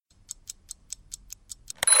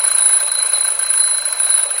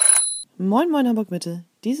Moin Moin Hamburg-Mitte,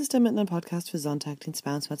 dies ist der Mitten-Podcast für Sonntag, den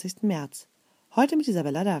 22. März. Heute mit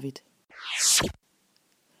Isabella David.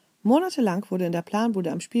 Monatelang wurde in der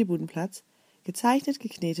PlanBude am Spielbudenplatz gezeichnet,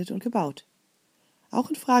 geknetet und gebaut.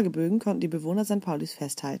 Auch in Fragebögen konnten die Bewohner St. Paulis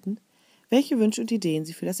festhalten, welche Wünsche und Ideen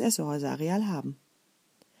sie für das Essohäuser-Areal haben.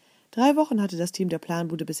 3 Wochen hatte das Team der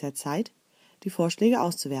PlanBude bisher Zeit, die Vorschläge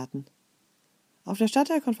auszuwerten. Auf der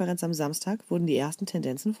Stadtteilkonferenz am Samstag wurden die ersten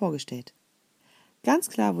Tendenzen vorgestellt. Ganz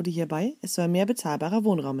klar wurde hierbei, es soll mehr bezahlbarer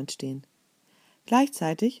Wohnraum entstehen.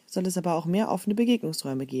 Gleichzeitig soll es aber auch mehr offene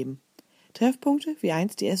Begegnungsräume geben. Treffpunkte wie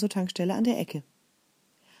einst die Esso-Tankstelle an der Ecke.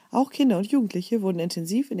 Auch Kinder und Jugendliche wurden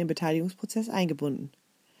intensiv in den Beteiligungsprozess eingebunden.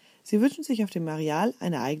 Sie wünschen sich auf dem Areal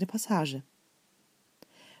eine eigene Passage.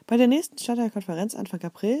 Bei der nächsten Stadtteilkonferenz Anfang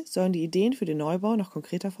April sollen die Ideen für den Neubau noch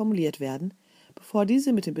konkreter formuliert werden, bevor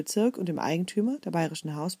diese mit dem Bezirk und dem Eigentümer, der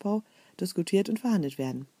Bayerischen Hausbau, diskutiert und verhandelt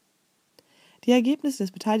werden. Die Ergebnisse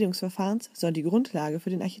des Beteiligungsverfahrens sollen die Grundlage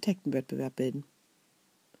für den Architektenwettbewerb bilden.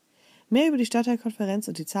 Mehr über die Stadtteilkonferenz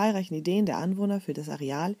und die zahlreichen Ideen der Anwohner für das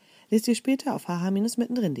Areal lest ihr später auf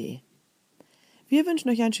hh-mittendrin.de. Wir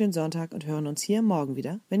wünschen euch einen schönen Sonntag und hören uns hier morgen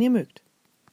wieder, wenn ihr mögt.